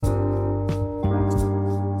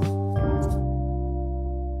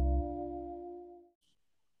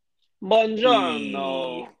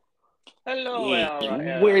Buongiorno. Hello,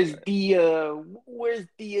 Eric. Where's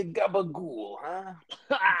the gabagool, huh?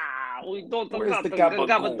 We don't Where's got the the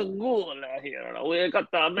gabagool? ghoul here. We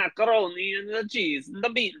got the macaroni and the cheese and the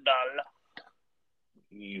beandal.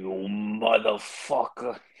 You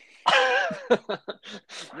motherfucker.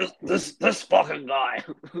 This fucking guy.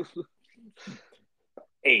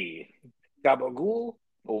 Hey, gabagool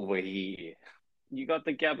over here. You got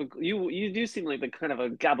the gabagool. You do seem like the kind of a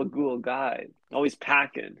gabagool guy. Always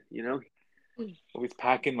packing, you know? Always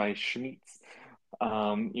packing my schmeats.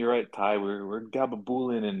 You're right, Ty. We're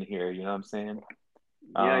gababooling in here, you know what I'm saying?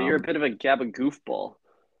 Yeah, you're a Um, bit of a gabagoofball.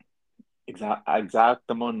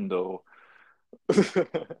 exactamundo.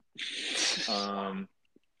 Um,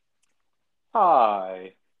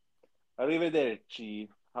 Hi. Arrivederci.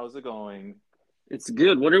 How's it going? It's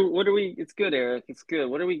good. What are we? It's good, Eric. It's good.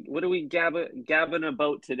 What are we gabbing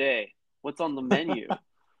about today? What's on the menu?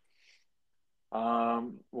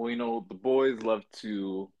 Well, the boys love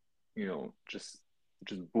to, just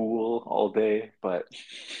bool all day, but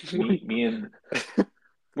me and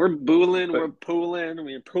We're booling, but we're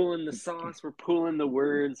pooling the sauce, we're pooling the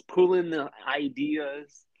words, pooling the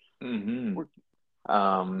ideas. hmm We're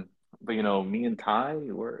but me and Ty,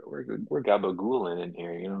 we're gabagooling in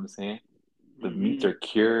here, you know what I'm saying? The meats mm-hmm, are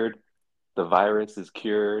cured, the virus is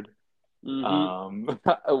cured. mm-hmm.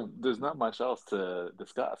 There's not much else to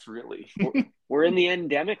discuss, really. We're, we're in the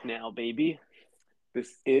endemic now, baby.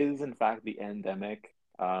 This is, in fact, the endemic.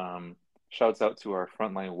 Shouts out to our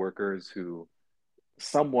frontline workers who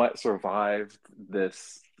somewhat survived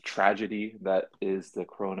this tragedy that is the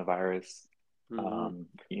coronavirus. Mm-hmm.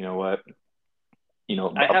 You know what?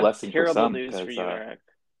 I A have blessing for terrible some news for because, you, Eric.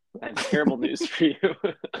 I have terrible news for you.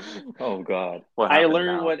 oh God, what I happened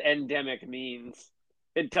learned now? what endemic means.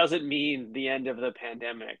 It doesn't mean the end of the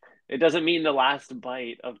pandemic. It doesn't mean the last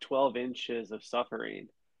bite of 12 inches of suffering.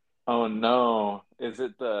 Oh no, is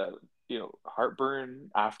it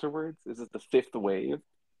heartburn afterwards? Is it the fifth wave?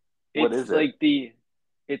 What It's is it? like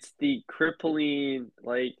the crippling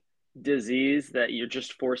like disease that you're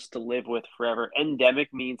just forced to live with forever.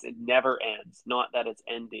 Endemic means it never ends, not that it's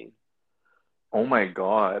ending. Oh my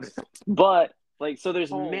God. But like so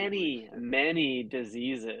there's Holy many, shit. many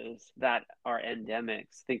diseases that are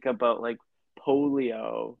endemics. Think about like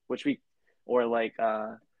polio, which we or like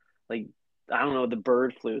I don't know, the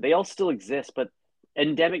bird flu. They all still exist, but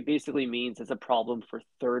endemic basically means it's a problem for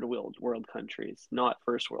third world countries, not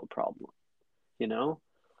first world problem, you know?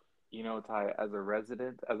 Ty, as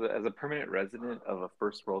a permanent resident of a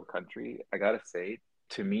first world country, I gotta say,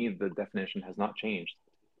 to me, the definition has not changed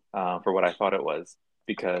for what I thought it was,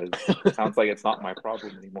 because it sounds like it's not my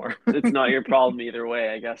problem anymore. It's not your problem either way,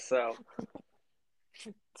 I guess so.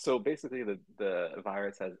 So basically, the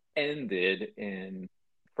virus has ended in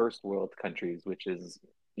first world countries, which is,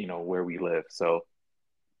 where we live. So,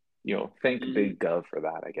 thank Mm. Big Gov for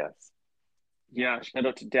that, I guess. Yeah, shout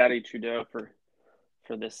out to Daddy Trudeau for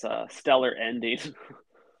this stellar ending.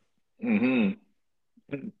 Hmm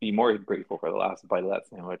Be more grateful for the last bite of that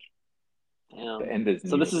sandwich. The end is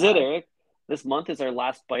So near, this is it, Ty. Eric. This month is our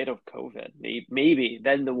last bite of COVID. Maybe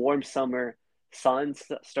then the warm summer suns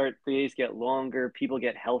start days get longer, people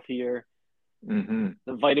get healthier, Hmm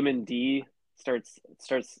the vitamin D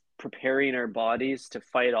starts preparing our bodies to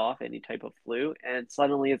fight off any type of flu, and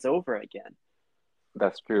suddenly it's over again.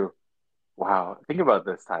 That's true. Wow. Think about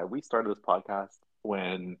this, Ty. We started this podcast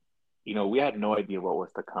when, we had no idea what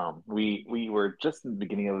was to come. We were just in the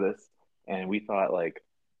beginning of this and we thought like,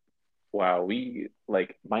 wow, we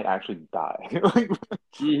like might actually die. Like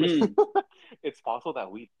Mm-hmm. it's possible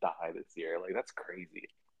that we die this year. Like that's crazy.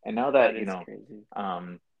 And now That that, is crazy.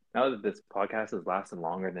 now that this podcast has lasted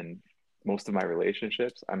longer than most of my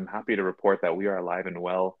relationships, I'm happy to report that we are alive and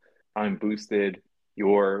well. I'm boosted.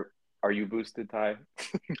 You're, are you boosted, Ty?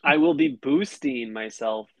 I will be boosting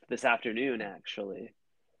myself this afternoon, actually.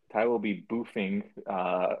 Ty will be boofing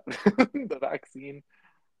the vaccine,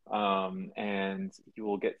 and he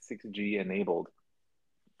will get 6G enabled.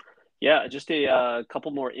 Yeah, just a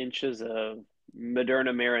couple more inches of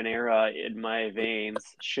Moderna marinara in my veins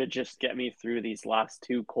should just get me through these last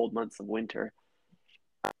 2 cold months of winter.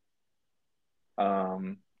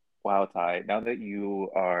 Um, wow, Ty, now that you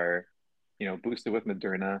are, boosted with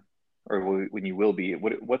Moderna, or when you will be,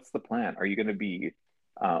 what's the plan? Are you going to be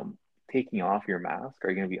um, taking off your mask? Are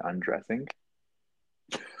you going to be undressing?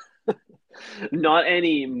 Not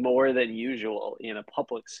any more than usual in a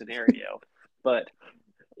public scenario, but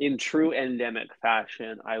in true endemic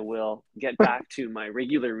fashion, I will get back to my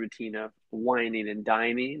regular routine of whining and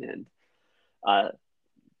dining and uh,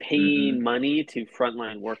 Hmm paying money to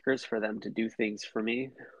frontline workers for them to do things for me.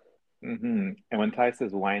 And when Ty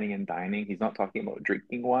says whining and dining, he's not talking about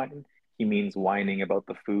drinking wine. He means whining about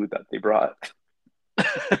the food that they brought.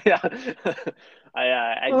 Yeah,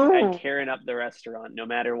 I'd Oh. Karen up the restaurant, no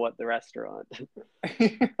matter what the restaurant.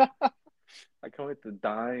 I can't wait to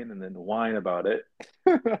dine and then whine about it.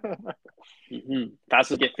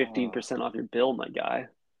 Fast would get fifteen Oh, percent off your bill, my guy.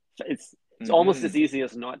 It's almost as hmm easy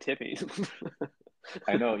as not tipping.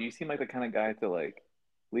 I know you seem like the kind of guy to like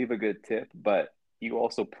leave a good tip, but you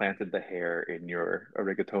also planted the hair in your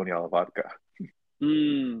rigatoni alla vodka.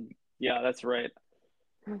 Yeah, that's right.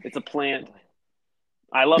 It's a plant.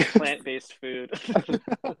 I love plant-based food.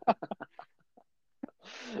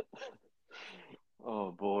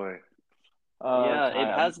 Oh boy. Yeah, Ty,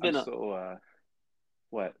 I'm so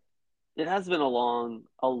what? it has been a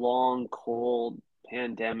long, cold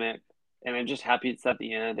pandemic, and I'm just happy it's at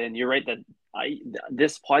the end. And you're right that I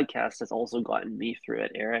this podcast has also gotten me through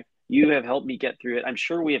it, Eric. You have helped me get through it. I'm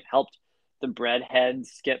sure we have helped the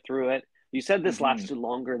breadheads get through it. You said this Hmm lasted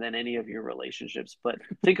longer than any of your relationships, but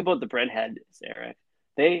think about the breadheads, Eric.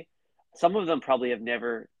 They, some of them probably have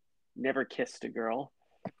never kissed a girl.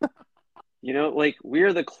 You know, like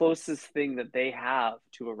we're the closest thing that they have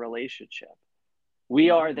to a relationship. We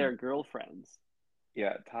are hmm their girlfriends.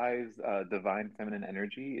 Yeah, Ty's divine feminine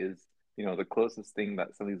energy is, the closest thing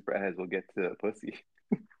that some of these breadheads will get to pussy.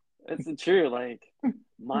 It's true. Like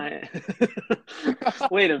my,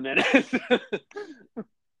 wait a minute.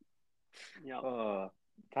 Yeah. Uh,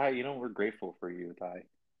 Ty, we're grateful for you, Ty.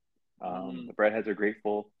 Mm, The breadheads are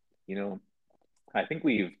grateful. You know, I think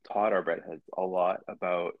we've taught our breadheads a lot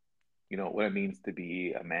about, what it means to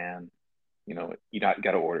be a man. You not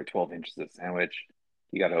got to order 12 inches of sandwich.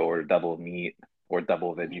 You got to order double meat or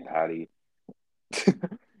double veggie patty.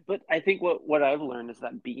 but I think what I've learned is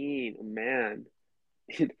that being a man,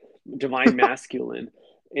 divine masculine,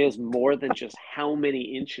 is more than just how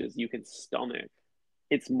many inches you can stomach.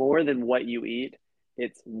 It's more than what you eat.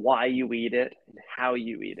 It's why you eat it and how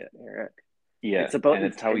you eat it, Eric. Yeah, It's about and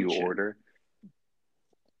it's how you intention. order.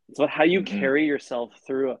 It's about how you Hmm carry yourself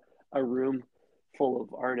through a room full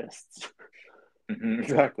of artists.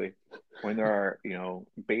 exactly. When there are,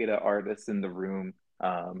 beta artists in the room,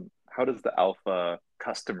 how does the alpha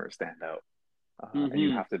customer stand out? And Hmm.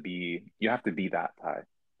 you have to be that Ty,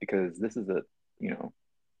 because you know,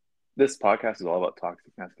 this podcast is all about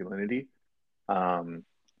toxic masculinity. Um,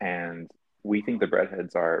 and we think the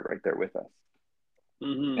breadheads are right there with us.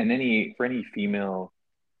 Hmm. And for any female,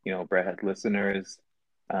 breadhead listeners,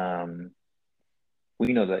 um,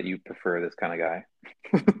 we know that you prefer this kind of guy.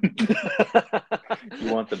 You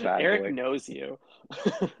want the bad Eric boy. knows you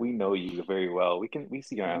We know you very well. We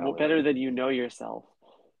see your better analytics. than you know yourself.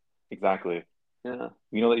 Exactly. Yeah.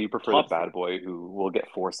 We know that you prefer the Top, bad boy who will get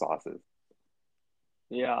four sauces.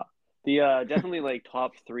 yeah. The definitely like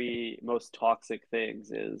top three most toxic things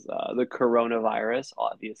is the coronavirus,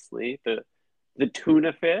 obviously, the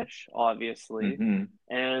tuna fish, obviously, Hmm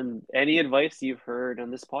and any advice you've heard on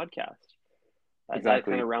this podcast. That kind of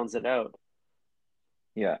Exactly. rounds it out.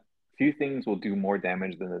 Yeah. Few things will do more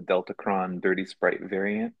damage than the Deltacron Dirty Sprite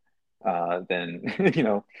variant. Then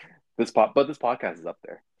but this podcast is up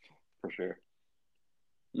there for sure.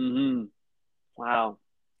 Hmm. Wow.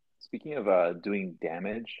 Speaking of doing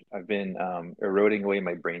damage, I've been eroding away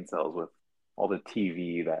my brain cells with all the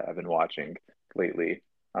TV that I've been watching lately.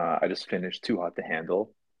 I just finished Too Hot to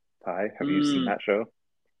Handle. Ty, have you seen Mm. that show?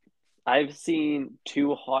 I've seen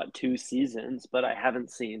Too Hot 2 seasons, but I haven't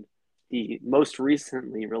seen the most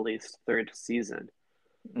recently released third season.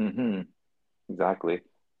 Hmm Exactly.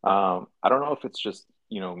 I don't know if it's just,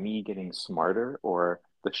 me getting smarter or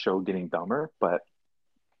the show getting dumber, but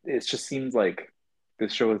it just seems like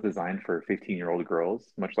this show is designed for 15-year-old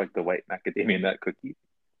girls, much like the white macadamia nut cookie.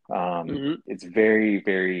 Hmm. It's very,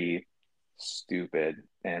 very stupid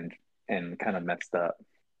and kind of messed up.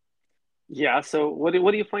 Yeah. So what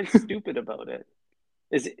do you find stupid about it?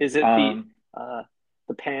 Is it Um, uh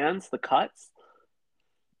the pans, the cuts?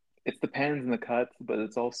 it's the pans and the cuts, but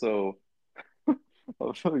it's also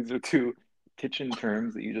these are two kitchen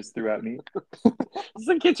terms that you just threw at me. This is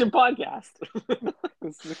a kitchen podcast.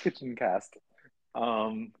 This is a kitchen cast,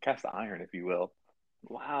 cast iron, if you will,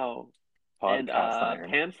 Wow. And podcast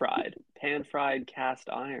iron. pan fried cast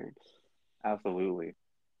iron. Absolutely.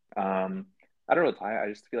 Um, I don't know, Ty. I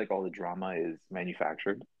just feel like all the drama is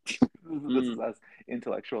manufactured. This is Mm. us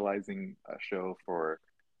intellectualizing a show for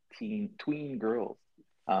tween girls,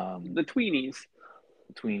 um, The tweenies.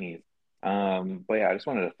 tweenies. But yeah, I just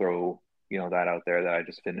wanted to throw that out there that I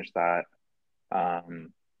just finished that. Have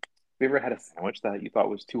you ever had a sandwich that you thought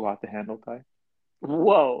was too hot to handle, Ty?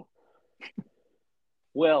 Whoa.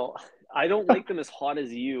 Well, I don't like them as hot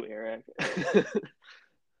as you, Eric.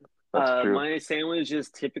 That's true. My sandwiches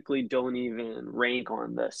typically don't even rank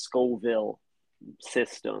on the Scoville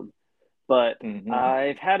system, but Mm-hmm.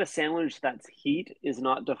 I've had a sandwich that's heat is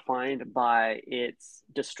not defined by its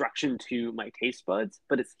destruction to my taste buds,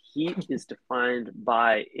 but its heat is defined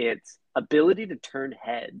by its ability to turn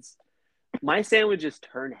heads. My sandwiches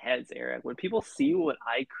turn heads, Eric. When people see what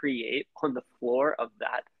I create on the floor of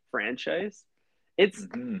that franchise, it's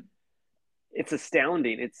Mm-hmm. it's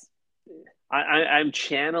astounding. I'm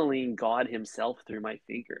channeling God Himself through my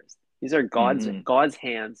fingers. These are Mm-hmm. God's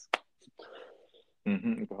hands.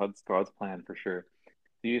 Mm-hmm. God's plan for sure.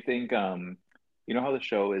 Do you think you know how the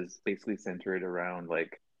show is basically centered around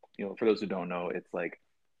like, for those who don't know, it's like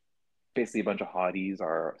basically a bunch of hotties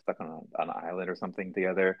are stuck on an island or something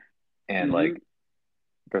together, and Mm-hmm. like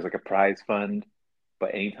there's like a prize fund,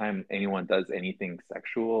 but anytime anyone does anything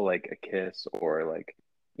sexual, like a kiss or like,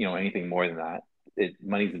 anything more than that,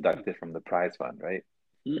 money's deducted from the prize fund, right?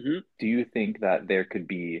 Mm-hmm. Do you think that there could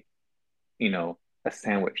be, a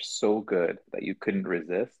sandwich so good that you couldn't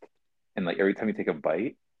resist, and like every time you take a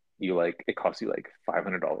bite, it costs you like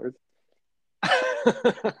 $500?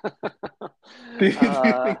 Do you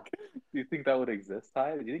uh, think that would exist,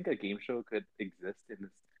 Ty? Do you think a game show could exist in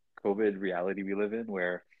this COVID reality we live in,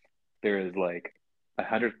 where there is like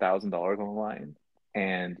 $100,000 on the line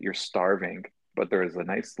and you're starving, but there is a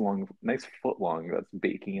nice foot long that's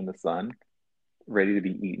baking in the sun, ready to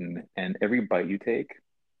be eaten, and every bite you take,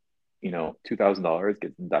 $2,000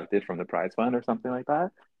 gets deducted from the prize fund or something like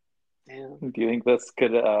that? damn. Do you think this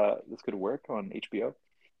could work on HBO?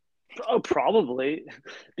 Oh, probably,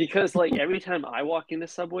 because like every time I walk into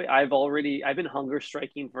Subway, I've been hunger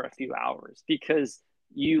striking for a few hours because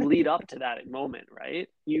you lead up to that moment, right?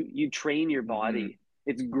 You train your Mm-hmm. body.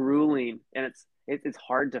 It's grueling and it's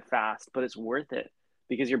hard to fast, but it's worth it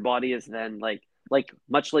because your body is then like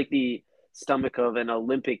much like the stomach of an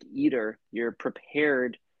Olympic eater, you're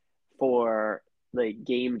prepared for like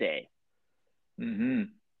game day. Mm-hmm.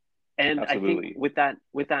 And I think Absolutely. with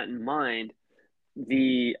that in mind,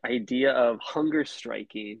 the idea of hunger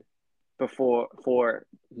striking before for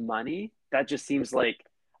money, that just seems like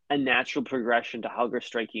a natural progression to hunger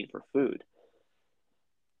striking for food.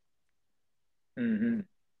 Mm-hmm.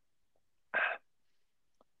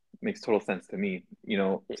 Makes total sense to me.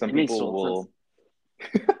 Some It makes people total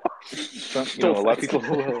sense. will, No a lot of offense. people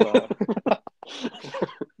will,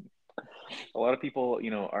 a lot of people,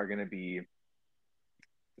 are going to be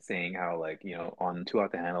saying how like, on Too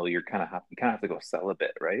Hot to Handle, you kind of have to go sell a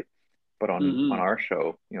bit, right? But on Mm-hmm. our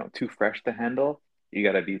show, Too Fresh to Handle, you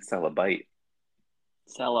got to be sell a bite.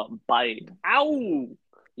 Sell a bite. Ow!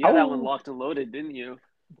 You had that one Oh, locked and loaded, didn't you?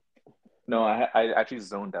 no, I actually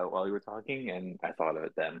zoned out while you were talking, and I thought of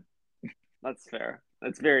it then. That's fair.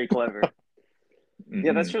 That's very clever.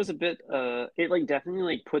 Yeah, that Hmm. shows a bit. It like definitely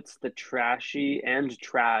like puts the trashy and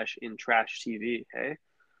trash in trash TV. Hey,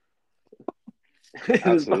 it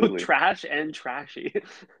is both Absolutely. trash and trashy.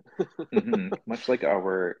 Much like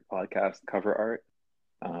our podcast cover art,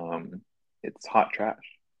 um, it's hot trash.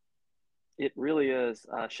 It really is.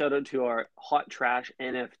 Shout out to our hot trash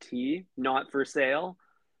NFT, not for sale.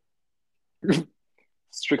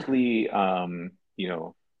 Strictly,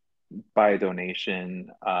 by donation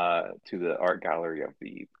to the art gallery of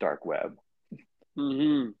the dark web.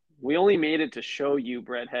 We only made it to show you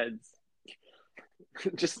breadheads,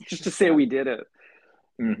 just to say Yeah. we did it.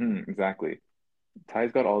 Exactly.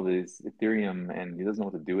 Ty's got all this Ethereum and he doesn't know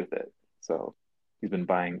what to do with it. So he's been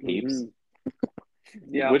buying apes. hmm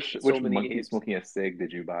Yeah, Which so many monkey apes. smoking a cig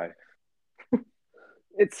did you buy?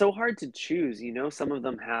 It's so hard to choose. Some of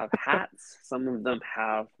them have hats, some of them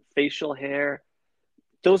have facial hair.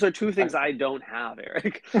 Those are two I, things I don't have,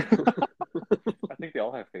 Eric. I think they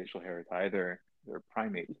all have facial hair. Ty. They're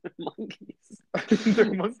primates. Monkeys. They're That's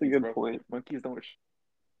a monkeys, good bro. point. Monkeys don't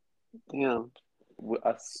Damn. what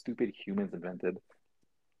us stupid humans invented.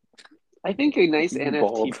 I think a nice Being NFT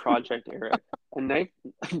bald. project, Eric. A nice.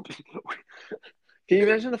 Can you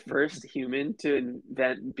imagine the first human to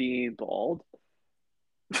invent being bald?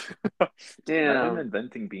 Imagine them Damn.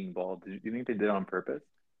 inventing being bald. Do you think they did it on purpose?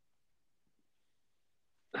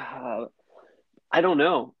 Uh, I don't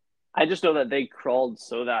know. I just know that they crawled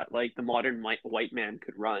so that like the modern white man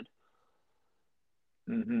could run.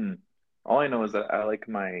 hmm All I know is that I like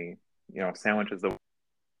my, sandwiches that are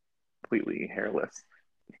completely hairless.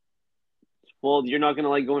 Well, you're not gonna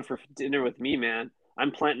like going for dinner with me, man.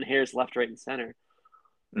 I'm planting hairs left, right, and center.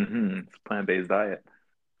 It's a plant-based diet.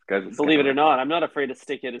 This guy's a Believe it or scammer. not, I'm not afraid to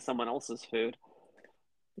stick it in someone else's food.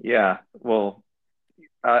 Yeah, well,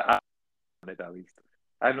 I it at least.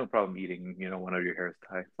 I have no problem eating, one of your hairs,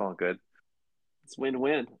 Ty. It's all good. It's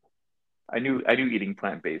win-win. I knew eating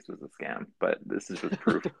plant-based was a scam, but this is just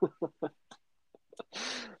proof.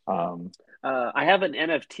 Um, I have an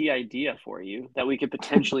NFT idea for you that we could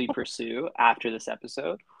potentially pursue after this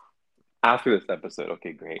episode. After this episode,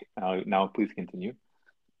 okay, great. Now please continue.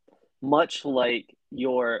 Much like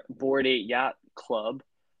your Bored Ape Yacht Club,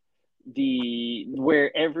 the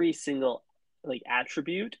where every single like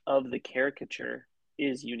attribute of the caricature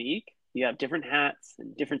is unique. You have different hats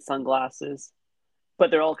and different sunglasses, but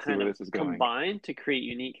they're all See kind where of this is going. combined to create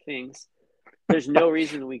unique things. There's no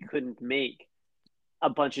reason we couldn't make a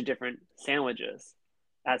bunch of different sandwiches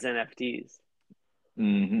as NFTs.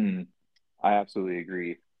 Hmm. I absolutely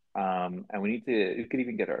agree. And we could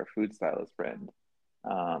even get our food stylist friend,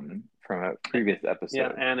 from a previous Yeah,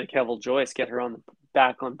 episode. Anna Kevel Joyce, get her on the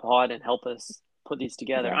back on pod and help us put these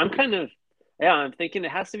together. Exactly. I'm thinking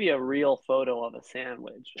it has to be a real photo of a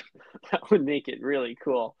sandwich. That would make it really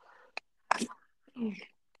cool.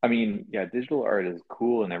 I mean, yeah, digital art is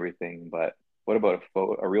cool and everything, but what about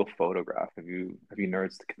a real photograph? Have you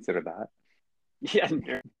nerds to consider that? Yeah,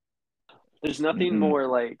 there's nothing Hmm. more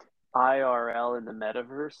like IRL in the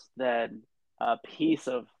metaverse than a piece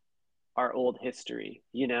of our old history,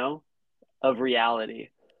 of reality.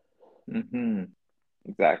 Hmm.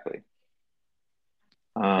 Exactly.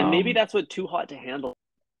 And maybe Um, that's what Too Hot to Handle,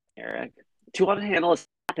 Eric. Too Hot to Handle is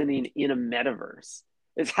happening in a metaverse.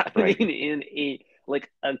 It's happening right. in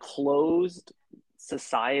a closed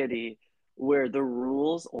society where the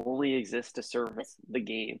rules only exist to service the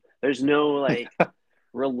game. There's no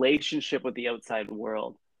relationship with the outside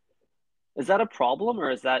world. Is that a problem, or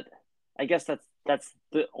is that? I guess that's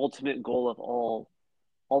the ultimate goal of all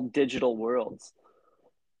digital worlds.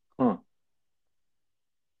 Huh.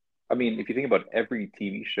 I mean, if you think about it, every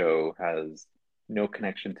TV show has no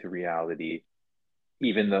connection to reality,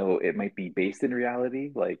 even though it might be based in reality.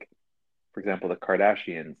 Like, for example, the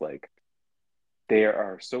Kardashians, like they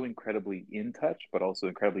are so incredibly in touch, but also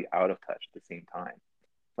incredibly out of touch at the same time.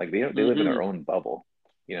 Like they live in their Mm-hmm. own bubble.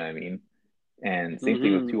 You know what I mean? And same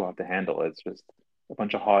thing with Mm-hmm. Too Hot to Handle. It's just a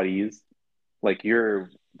bunch of hotties. Like you're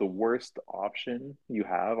the worst option you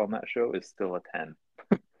have on that show is still a 10.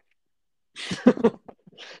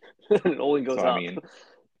 It only So goes I up. mean,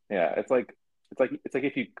 yeah, it's like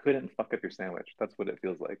if you couldn't fuck up your sandwich. That's what it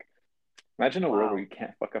feels like. Imagine a world where Wow. you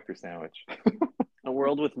can't fuck up your sandwich. A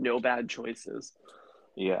world with no bad choices.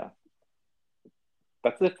 Yeah.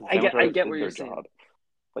 That's if the I sandwich get I artists get what did you're their saying. job.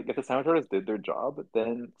 Like if the sandwich artists did their job,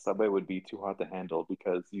 then Subway would be too hot to handle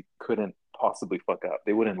because you couldn't possibly fuck up.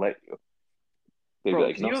 They wouldn't let you. They'd be Bro,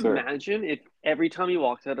 like, can "No, you sir." imagine if every time you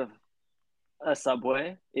walked out of a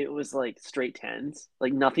subway, it was like straight tens,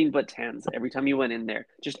 like nothing but tens every time you went in there,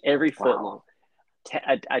 just every foot long, Wow.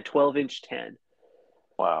 a 12-inch 10.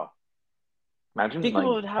 Wow. Imagine Think like,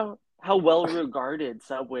 about how well regarded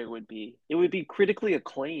Subway would be. It would be critically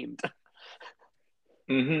acclaimed.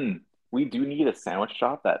 hmm, we do need a sandwich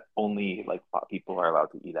shop that only like hot people are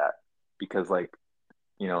allowed to eat at because like,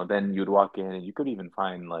 then you'd walk in and you could even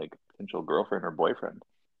find like potential girlfriend or boyfriend.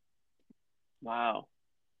 Wow.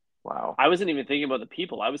 Wow. I wasn't even thinking about the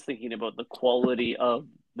people. I was thinking about the quality of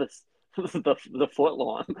the foot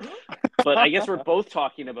long. But I guess we're both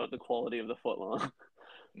talking about the quality of the foot long.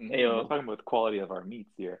 We're Ayo. talking about the quality of our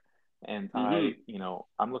meats here. And Mm-hmm.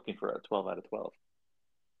 I'm looking for a 12 out of 12.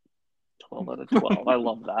 12 out of 12. I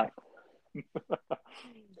love that.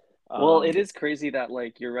 Well, it Um, is crazy that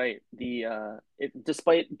you're right.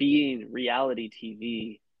 Despite being reality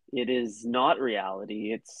TV, it is not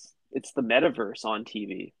reality. It's the metaverse on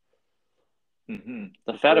TV, the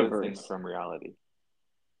the furthest thing Fediverse. from reality.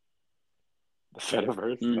 The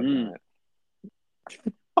Fediverse, god damn Mm-hmm.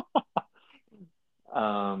 it.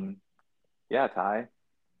 Um, yeah, Ty.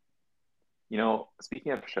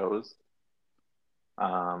 Speaking of shows,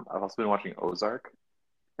 I've also been watching Ozark.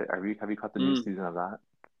 Have you caught the new Mm. season of that?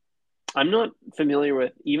 I'm not familiar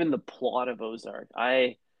with even the plot of Ozark.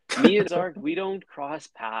 Me and Ozark, we don't cross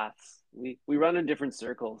paths. We run in different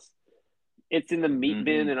circles. It's in the meat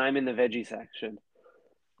bin, Mm-hmm. and I'm in the veggie section.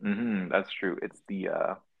 Mm-hmm. That's true. It's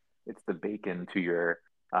the bacon to your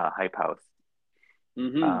hype house.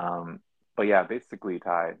 Mm-hmm. Um, but yeah, basically,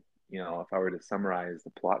 Ty, if I were to summarize the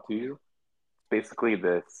plot to you, basically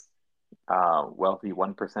this wealthy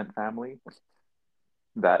 1% family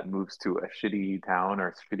that moves to a shitty town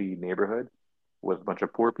or shitty neighborhood with a bunch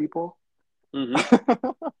of poor people. Mm-hmm.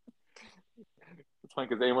 It's funny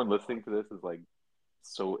because anyone listening to this is like,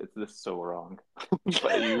 so it's this so wrong,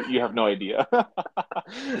 but you have no idea.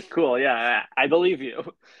 Cool. Yeah, I believe you.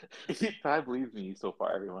 Ty believes me so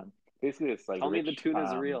far, everyone. Basically, it's like Tell me the rich. tuna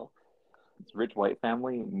is real. this rich white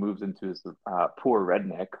family moves into this poor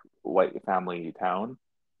redneck white family town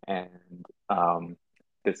and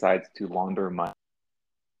decides to launder money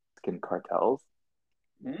in cartels.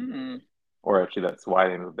 Mm. Or actually, that's why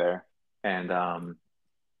they moved there. And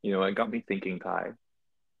it got me thinking, Ty,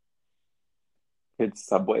 could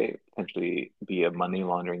Subway potentially be a money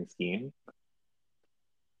laundering scheme?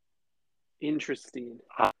 Interesting.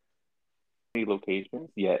 How many locations,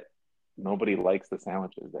 yet nobody likes the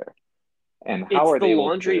sandwiches there. And how It's are the they able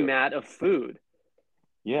to, laundromat of food.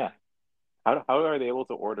 yeah, how are they able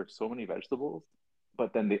to order so many vegetables,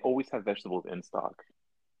 but then they always have vegetables in stock?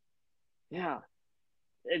 Yeah,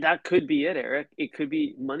 that could be it, Eric. It could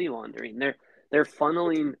be money laundering. They're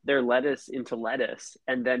funneling their lettuce into lettuce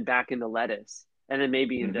and then back into lettuce and then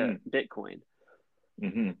maybe into Mm-hmm. Bitcoin.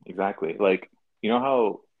 Mm-hmm. Exactly. Like, you know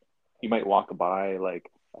how you might walk by like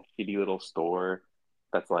a shitty little store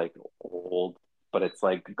that's like old, but it's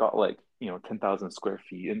like got like, 10,000 square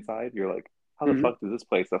feet inside. You're like, how the Mm-hmm. fuck does this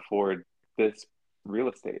place afford this real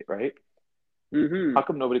estate, right? Mm-hmm. How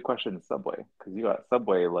come nobody questions Subway? Because you got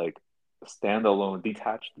Subway like standalone,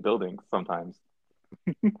 detached buildings sometimes.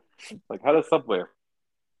 Like, how does Subway?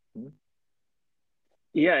 Hmm?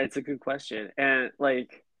 Yeah, it's a good question. And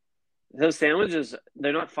like those sandwiches,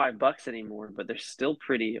 they're not $5 anymore, but they're still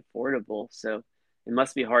pretty affordable. So it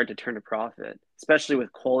must be hard to turn a profit, especially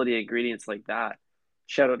with quality ingredients like that.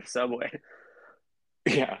 Shout out to Subway.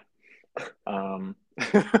 Yeah. Um,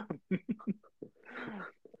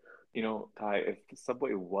 Ty, if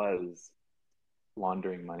Subway was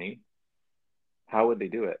laundering money, how would they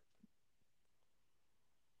do it?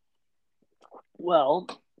 Well,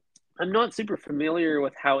 I'm not super familiar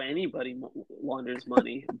with how anybody launders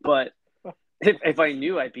money, but if I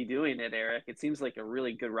knew, I'd be doing it, Eric. It seems like a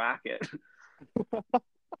really good racket.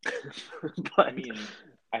 I But mean,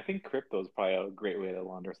 I think crypto is probably a great way to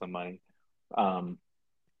launder some money. Um,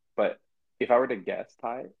 but if I were to guess,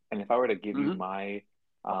 Ty, and if I were to give you mhm. my,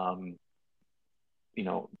 um, you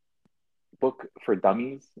know, book for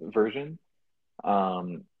dummies version,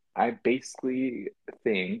 um, I basically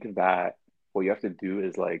think that what you have to do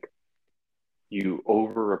is like you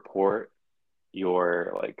over-report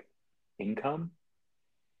your like income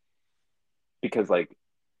because like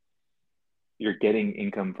you're getting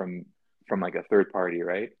income from like a third party,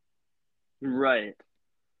 right? Right.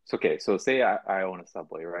 So okay, so say I own a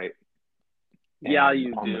Subway, right? Yeah, And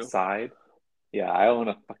you on the do. side, yeah, I own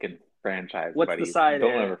a fucking franchise, What's the buddy. side,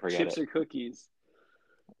 Don't Eric? ever forget Chips it. or cookies?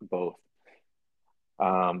 Both.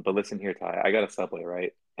 But listen here, Ty. I got a Subway,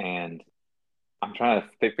 right? And I'm trying to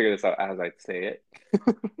figure this out as I say it.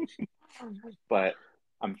 But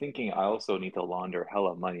I'm thinking I also need to launder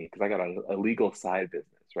hella money because I got a legal side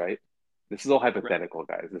business, right? This is all Right. hypothetical,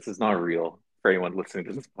 guys. This is not real for anyone listening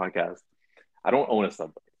to this podcast. I don't own a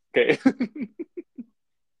Subway, okay?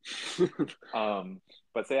 Um,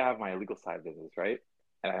 but say I have my illegal side business, right?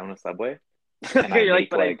 And I own a Subway and I You're like, make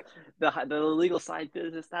but I'm like, the legal side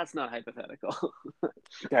business. That's not hypothetical.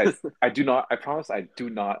 guys, I promise I do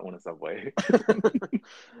not own a Subway.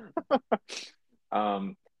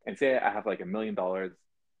 And say I have like $1 million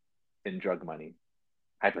in drug money,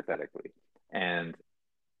 hypothetically, and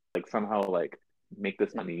like somehow like make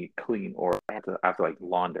this money clean or I have to like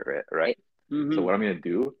launder it, right? So hmm what I'm gonna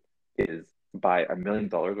do is buy $1 million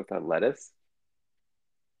worth of lettuce,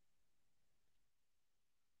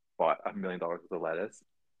 bought $1 million worth of lettuce.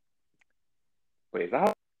 Wait, is that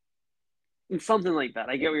how Something like that.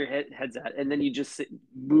 I get where your head's at, and then you just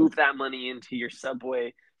move that money into your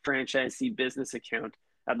Subway franchisee business account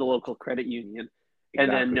at the local credit union,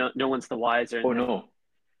 and then exactly? no one's the wiser. Oh And then no.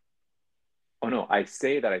 Oh no, I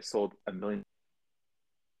say that I sold a million.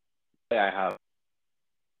 I have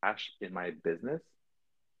cash in my business,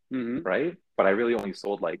 hmm right? But I really only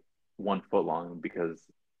sold like 1 foot long because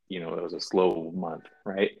it was a slow month,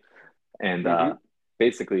 right? And hmm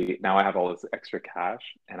basically now I have all this extra cash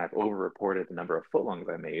and I've over-reported the number of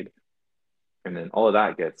footlongs I made, and then all of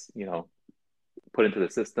that gets put into the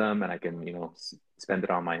system, and I can spend it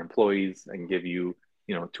on my employees. I can give you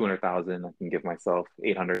 200,000. I can give myself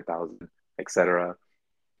 800,000, etc.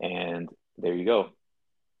 And there you go.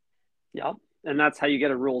 Yep. And that's how you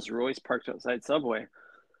get a Rolls Royce parked outside Subway.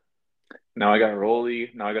 Now I got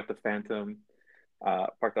Rolly. Now I got the Phantom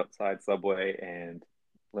parked outside Subway, and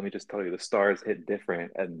let me just tell you, the stars hit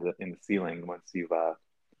different in the ceiling once you've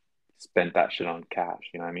spent that shit on cash.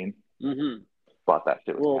 You know what I mean? hmm Bought that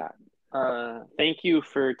shit with Well, cash. thank you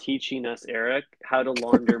for teaching us, Eric, how to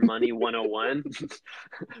launder money 101.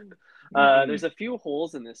 There's Mm-hmm. a few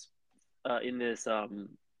holes in this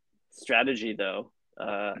strategy, though.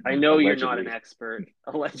 I know you're not an Allegedly. expert,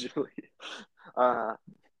 allegedly. Uh,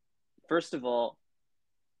 first of all,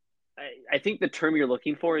 I think the term you're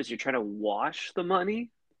looking for is you're trying to wash the money,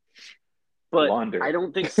 but Launder. I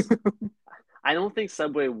don't think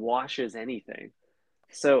Subway washes anything.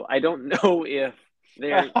 So I don't know if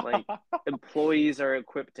their like employees are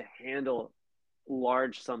equipped to handle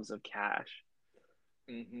large sums of cash.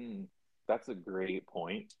 Hmm. That's a great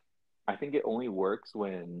point. I think it only works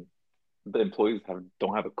when the employees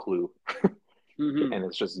don't have a clue, Hmm. and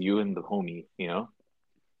it's just you and the homie, you know?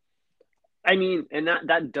 I mean, and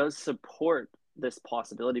that does support this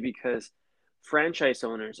possibility because franchise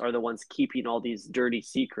owners are the ones keeping all these dirty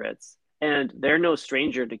secrets, and they're no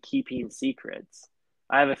stranger to keeping secrets.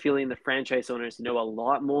 I have a feeling the franchise owners know a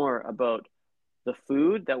lot more about the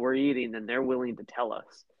food that we're eating than they're willing to tell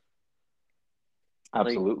us. Like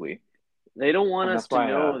Absolutely. they don't want And us that's to why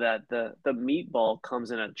know that the meatball comes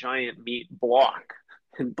in a giant meat block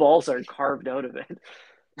and balls are carved out of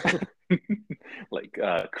it. like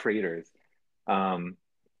craters. Um,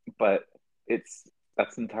 but it's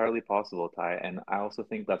that's entirely possible, Ty. And I also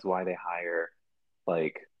think that's why they hire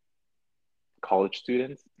like college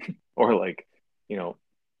students or like, you know,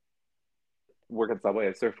 work at Subway.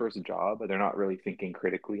 It's their first job, but they're not really thinking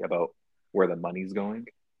critically about where the money's going,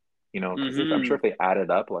 you know, because I'm sure Hmm. if they added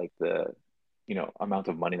up like the amount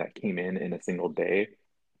of money that came in a single day,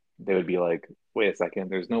 they would be like, wait a second,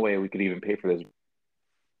 there's no way we could even pay for this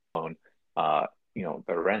loan, uh,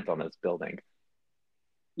 the rent on this building.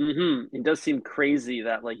 It does seem crazy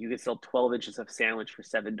that like you could sell 12 inches of sandwich for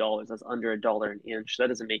 $7. That's under $1 an inch. That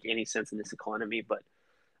doesn't make any sense in this economy, but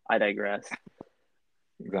I digress.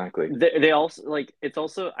 Exactly. They also like it's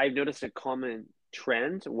also I've noticed a common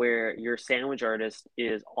trend where your sandwich artist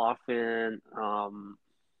is often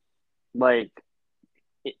like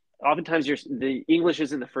it, oftentimes the English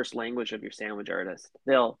isn't the first language of your sandwich artist.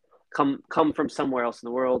 They'll come from somewhere else in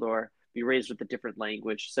the world or be raised with a different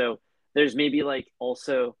language. So there's maybe like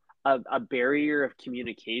also a barrier of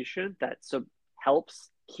communication that so helps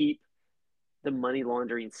keep the money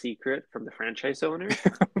laundering secret from the franchise owners.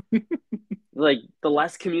 Like the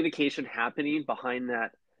less communication happening behind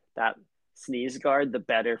that sneeze guard, the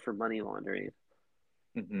better for money laundering.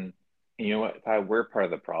 Hmm. You know what, Ty, we're part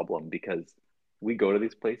of the problem because we go to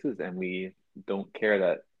these places and we don't care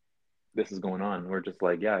that this is going on. We're just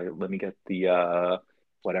like, yeah, let me get the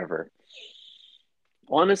whatever.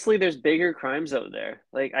 Honestly, there's bigger crimes out there.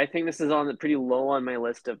 Like I think this is on pretty low on my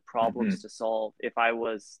list of problems Hmm. to solve if I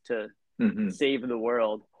was to Hmm. save the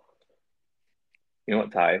world. You know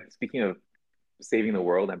what, Ty? Speaking of saving the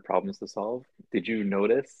world and problems to solve, did you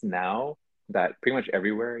notice now that pretty much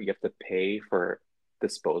everywhere you have to pay for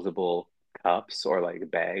disposable cups or like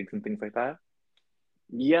bags and things like that?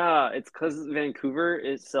 Yeah, it's because Vancouver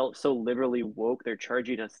is so liberally woke. They're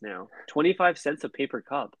charging us now 25 cents a paper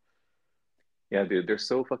cup. Yeah, dude, they're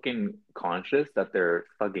so fucking conscious that they're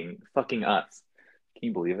fucking us. Can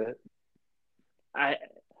you believe it? I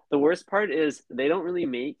the worst part is they don't really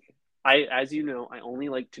make I as you know, I only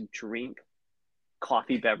like to drink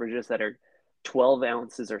coffee beverages that are 12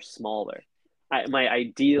 ounces or smaller. My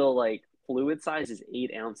ideal like fluid size is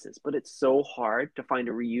 8 ounces, but it's so hard to find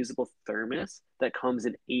a reusable thermos that comes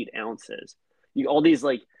in 8 ounces. All these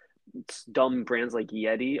like dumb brands like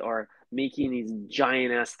Yeti are making these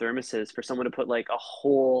giant ass thermoses for someone to put like a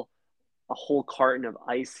whole carton of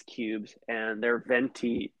ice cubes and their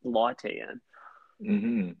venti latte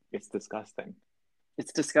in. It's disgusting.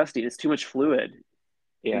 It's disgusting. It's too much fluid.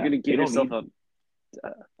 You're Yeah, gonna you give don't yourself need.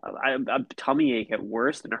 a tummy ache at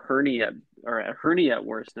worst and a hernia or a hernia at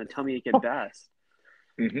worst and a tummy ache at best.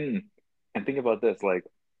 Hmm. And think about this, like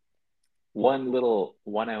one little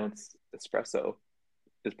 1 ounce espresso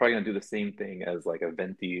is probably gonna do the same thing as like a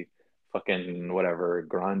venti fucking whatever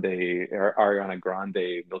grande or Ariana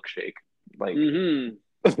Grande milkshake. Like Hmm.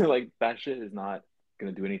 like that shit is not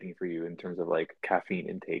gonna do anything for you in terms of like caffeine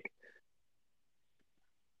intake.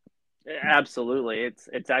 Absolutely.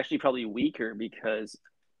 It's actually probably weaker because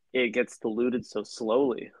it gets diluted so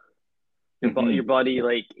slowly. Your Hmm. body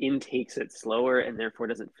like intakes it slower and therefore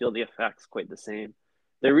doesn't feel the effects quite the same.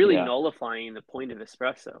 They're really Yeah, nullifying the point of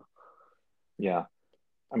espresso. yeah.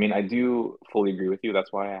 I mean, I do fully agree with you.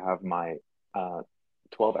 That's why I have my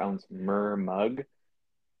 12-ounce Mer mug,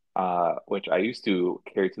 which I used to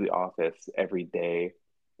carry to the office every day,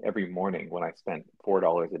 every morning when I spent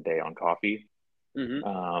 $4 a day on coffee. Hmm. The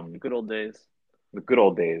Um, good old days. the good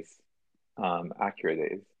old days, accurate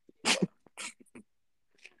days,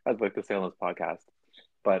 I'd like to say on this podcast.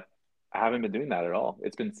 But I haven't been doing that at all.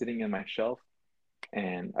 It's been sitting in my shelf,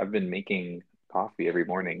 and I've been making coffee every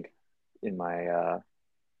morning in my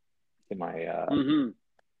Hmm.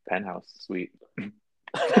 penthouse suite.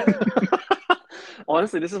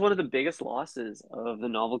 Honestly, this is one of the biggest losses of the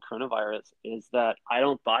novel coronavirus is that I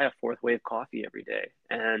don't buy a fourth wave coffee every day.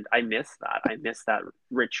 And I miss that. I miss that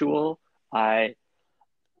ritual. I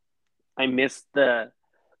I miss the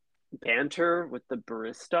banter with the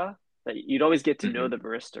barista that you'd always get to know Hmm. the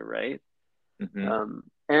barista, right? Hmm.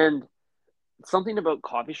 And something about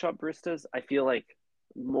coffee shop baristas, I feel like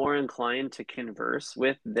more inclined to converse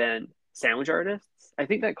with than sandwich artists. I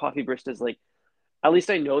think that coffee baristas like at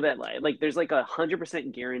least I know that like there's like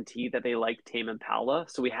 100% guarantee that they like Tame Impala,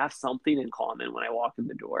 so we have something in common when I walk in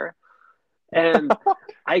the door. And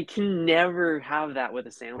I can never have that with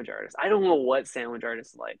a sandwich artist. I don't know what sandwich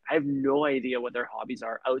artists like. I have no idea what their hobbies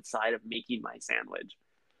are outside of making my sandwich.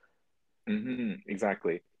 Hmm.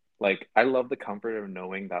 Exactly. Like I love the comfort of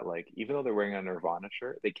knowing that like even though they're wearing a Nirvana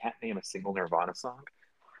shirt, they can't name a single Nirvana song,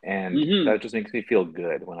 and Hmm. that just makes me feel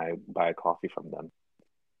good when I buy a coffee from them.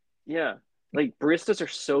 Yeah. Like baristas are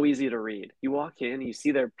so easy to read. You walk in, you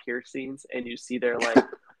see their piercings, and you see their like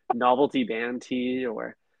novelty band tee,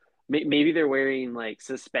 or maybe they're wearing like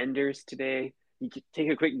suspenders today. You could take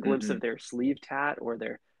a quick glimpse Hmm. of their sleeve tat or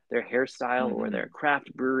their hairstyle or their Hmm.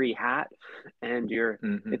 craft brewery hat, and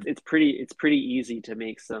Hmm. it's pretty easy to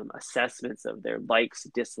make some assessments of their likes,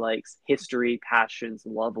 dislikes, history, passions,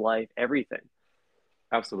 love life, everything.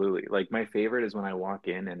 Absolutely. Like my favorite is when I walk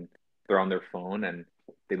in and they're on their phone and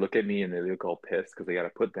they look at me and they look all pissed because they got to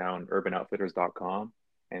put down urbanoutfitters.com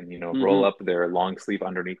and roll Mm-hmm. up their long sleeve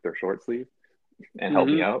underneath their short sleeve and help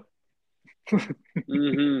me Mm-hmm. out.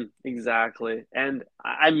 Mm-hmm. Exactly. And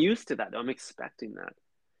I'm used to that though. I'm expecting that.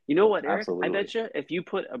 You know what, Eric? I Absolutely. bet you if you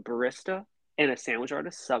put a barista and a sandwich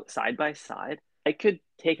artist side by side, I could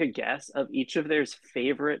take a guess of each of their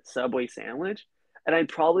favorite Subway sandwich, and I'd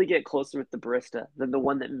probably get closer with the barista than the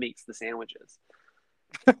one that makes the sandwiches.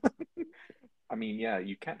 I mean, yeah,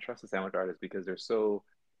 you can't trust a sandwich artist because they're so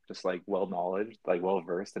just like well knowledge, like well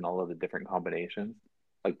versed in all of the different combinations.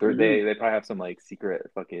 Like Mm-hmm. they probably have some like secret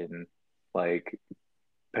fucking like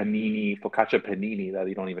panini, focaccia panini that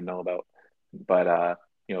you don't even know about. But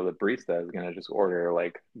the barista is gonna just order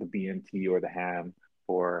like the BMT or the ham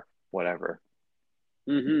or whatever.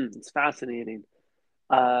 Mm-hmm. It's fascinating.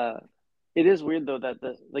 Uh, it is weird though that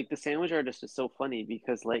the sandwich artist is so funny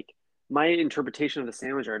because like my interpretation of the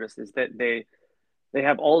sandwich artist is that they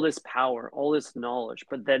have all this power, all this knowledge,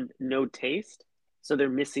 but then no taste. So they're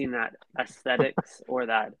missing that aesthetics or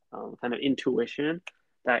that kind of intuition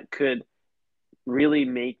that could really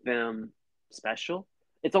make them special.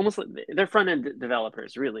 It's almost like they're front end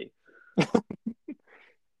developers, really, But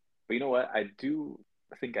you know what? I do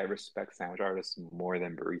think I respect sandwich artists more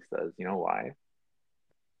than baristas. You know why? I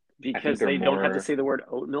think because they're they don't have to more, say the word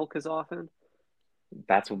oat milk as often.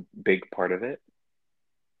 that's a big part of it.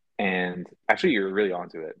 And actually, you're really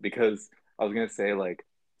onto it because I was gonna say like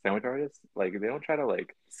sandwich artists, like they don't try to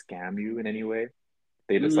like scam you in any way.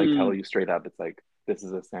 They just like tell Mm, you straight up, it's like this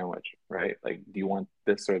is a sandwich, right? Like, do you want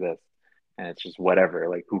this or this? And it's just whatever.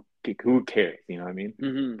 Like, who cares? You know what I mean?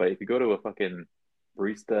 mm-hmm, But if you go to a fucking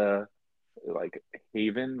barista like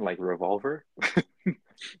Haven, like Revolver,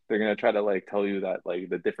 they're gonna try to like tell you that like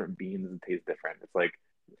the different beans taste different. It's like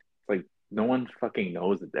no one fucking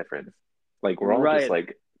knows the difference. Like we're all just right.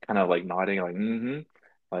 like kind of like nodding, like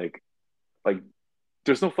like like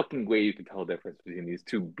there's no fucking way you can tell the difference between these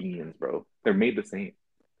two beans, bro. They're made the same.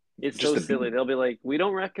 It's It's just so a silly. bean. They'll be like, "We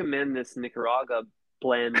don't recommend this Nicaragua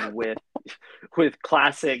blend with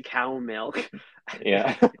classic cow milk.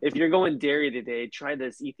 Yeah. If you're going dairy today, try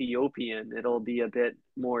this Ethiopian. It'll be a bit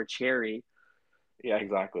more cherry." Yeah,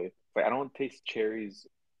 exactly. Like I don't taste cherries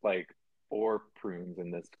like or prunes in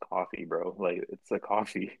this coffee, bro. Like it's a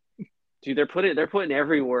coffee. Dude, they're putting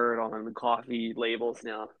every word on the coffee labels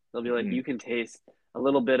now. They'll be like, Mhm. "You can taste a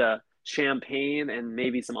little bit of champagne and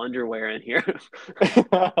maybe some underwear in here."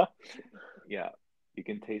 Yeah, you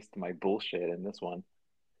can taste my bullshit in this one.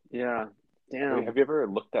 Yeah. Have Damn. you ever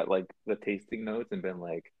looked at like the tasting notes and been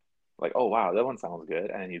like, oh wow, that one sounds good,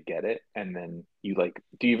 and then you get it, and then you like,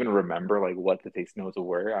 do you even remember like what the taste notes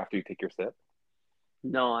were after you take your sip?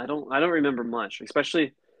 No, I don't remember much.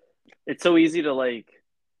 Especially it's so easy to like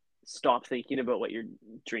stop thinking about what you're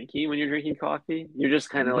drinking when you're drinking coffee. You're just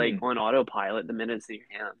kind of like Hmm. on autopilot the minute it's in your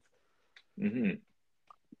hands. Hmm.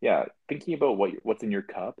 Yeah, thinking about what's in your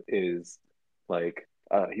cup is like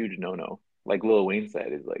a huge no-no. Like Lil Wayne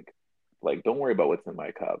said, is like don't worry about what's in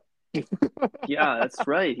my cup. Yeah, that's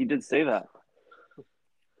right. He did say that.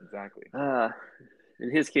 Exactly. Uh, in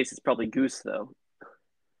his case, it's probably goose though.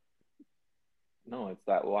 No, it's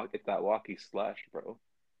that walkie slush, bro.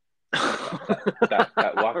 That All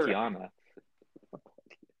right. Wakiana.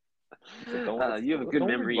 He said, You have a good don't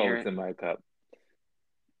worry memory, about what's Eric. in my cup.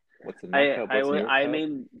 What's in that I cup? I What's in wa- your I cup?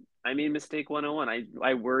 made I made mistake 101.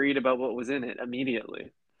 I worried about what was in it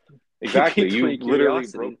immediately. Exactly. Piqued my You literally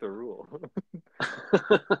curiosity. broke the rule.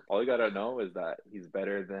 All you gotta know is that he's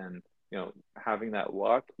better than, having that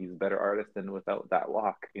walk. He's a better artist than without that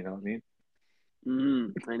walk. You know what I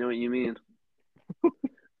mean? I know what you mean.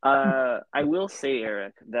 I will say,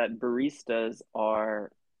 Eric, that baristas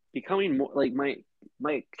are becoming more like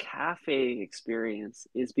my cafe experience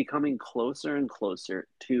is becoming closer and closer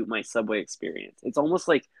to my Subway experience. It's almost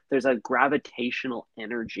like there's a gravitational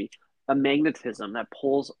energy, a magnetism that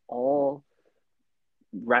pulls all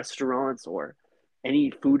restaurants or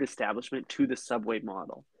any food establishment to the Subway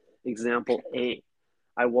model. Example A,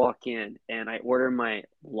 I walk in and I order my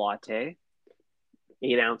latte,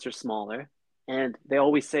 8 ounce or smaller, and they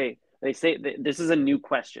say this is a new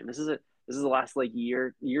question. This is the last like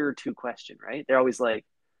year or two question, right? They're always like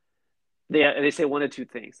they say one of two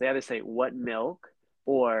things. They either say what milk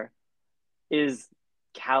or is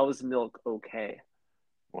cow's milk okay?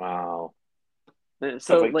 Wow. That's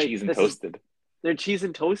So like like cheese and this is toasted. they're cheese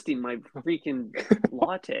and toasting my freaking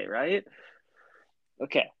latte, right?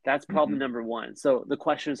 Okay, that's problem Hmm. number one. So the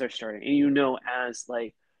questions are starting, and as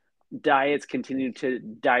like diets continue to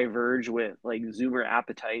diverge with like Zoomer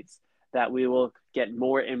appetites, that we will get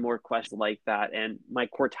more and more questions like that, and my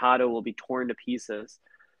cortado will be torn to pieces.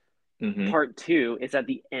 Hmm. Part two is at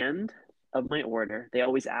the end of my order, they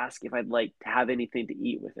always ask if I'd like to have anything to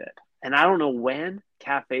eat with it. And I don't know when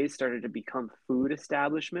cafes started to become food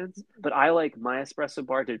establishments, but I like my espresso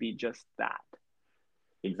bar to be just that.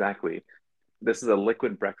 Exactly. This is a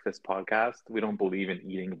liquid breakfast podcast. We don't believe in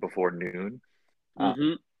eating before noon. Uh,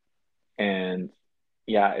 Mm-hmm. and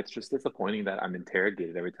yeah, it's just disappointing that I'm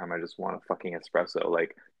interrogated every time I just want a fucking espresso.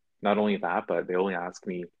 Like, not only that, but they always ask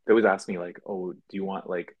me like, "Oh, do you want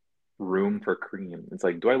like room for cream?" It's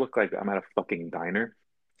like, do I look like I'm at a fucking diner?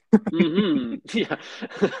 Mm-hmm. Yeah.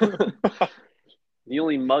 The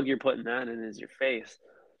only mug you're putting that in is your face.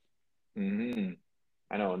 Hmm.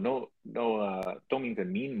 I know, no, no, don't mean to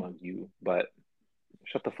mean mug you, but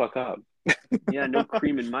shut the fuck up. Yeah, no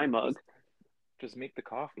cream in my mug. Just, just make the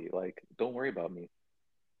coffee. Like, don't worry about me.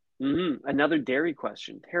 Another dairy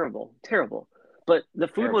question. Terrible, terrible. But the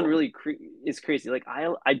food one Terrible. really is crazy. Like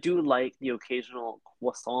I do like the occasional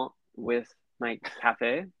croissant with my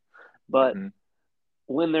cafe, but Hmm.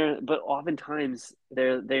 oftentimes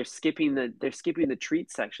they're skipping the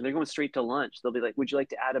treat section. They're going straight to lunch. They'll be like, "Would you like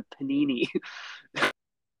to add a panini?"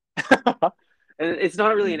 And it's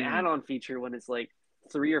not really an Hmm. add-on feature when it's like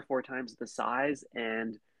 3 or 4 times the size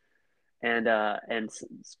and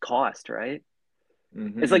cost, right?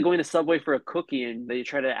 It's like Hmm. going to Subway for a cookie and they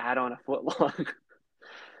try to add on a foot long.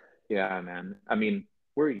 Yeah, man. I mean,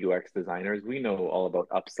 we're UX designers. We know all about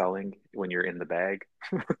upselling when you're in the bag.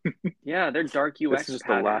 Yeah, they're dark This is UX just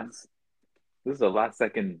the last, patterns. this is a last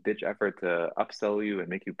second ditch effort to upsell you and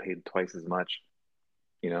make you pay twice as much,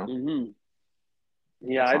 you know? Hmm.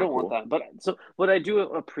 Yeah, That's I not don't want cool. that. But so what I do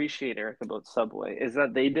appreciate, Eric, about Subway is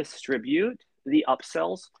that they distribute the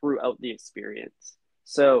upsells throughout the experience.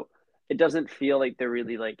 So it doesn't feel like they're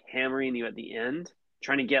really like hammering you at the end,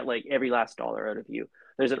 trying to get like every last dollar out of you.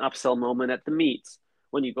 There's an upsell moment at the meats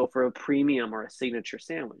when you go for a premium or a signature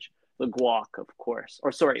sandwich. The guac, of course.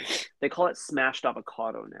 Or sorry, they call it smashed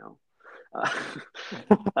avocado now.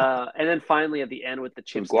 Uh, and then finally at the end with the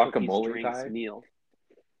So chips, cookies, guacamole, drinks, Ty, meal.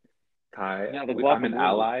 Ty, Yeah, the I'm an guacamole.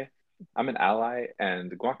 ally. I'm an ally,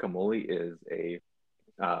 and guacamole is a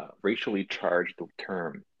racially charged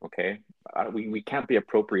term. Okay, we can't be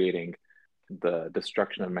appropriating the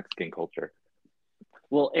destruction of Mexican culture.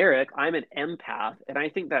 Well, Eric, I'm an empath, and I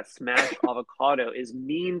think that smashed avocado is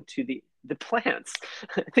mean to the plants.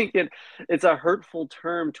 I think it's a hurtful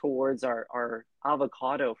term towards our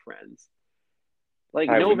avocado friends. Like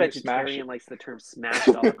Ty, no when you smash, vegetarian likes the term smashed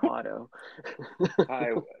avocado.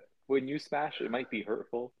 Ty, when you smash, it might be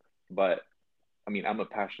hurtful, but I mean, I'm a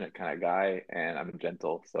passionate kind of guy, and I'm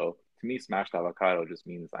gentle. So to me, smashed avocado just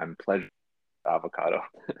means I'm pleasure avocado.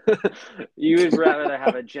 You would rather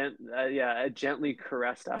have a gently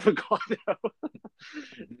caressed avocado.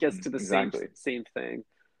 Gets Mhm. to the same Exactly. same thing.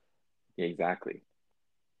 Yeah, exactly.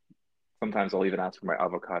 Sometimes I'll even ask for my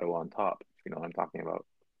avocado on top, if you know what I'm talking about.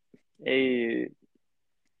 A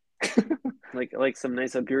like some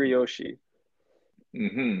nice aburiyoshi.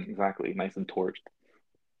 Exactly. Nice and torched.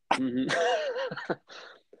 Hmm.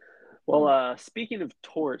 Well, speaking of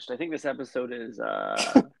torched, I think this episode is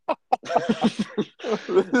I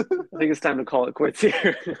think it's time to call it quits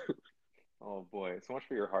here. Oh boy, so much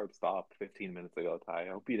for your hard stop 15 minutes ago, Ty. I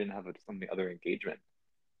hope you didn't have some other engagement.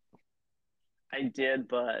 I did,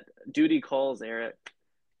 but duty calls, Eric.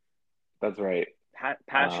 That's right.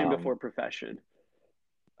 Passion Um, before profession.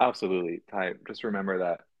 absolutely, Ty. Just remember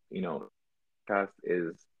that, podcast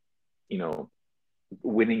is, you know,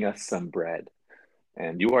 winning us some bread,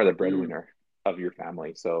 and you are the Mm, breadwinner of your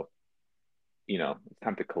family. So, it's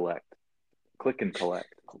time to collect. Click and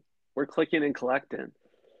collect. we're clicking and collecting.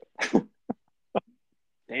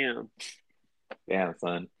 Damn. Yeah,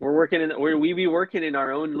 son. We be working in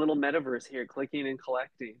our own little metaverse here, clicking and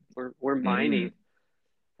collecting. We're Hmm. mining.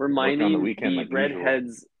 We're Working on the mining weekend the like usual.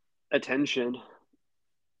 redhead's attention.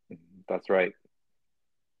 That's right.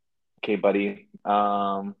 Okay, buddy.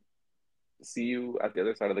 See you at the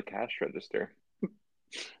other side of the cash register.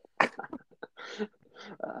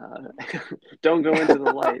 Uh, don't go into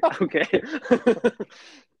the light. Okay.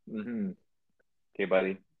 Hmm. Okay,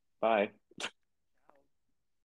 buddy. Bye.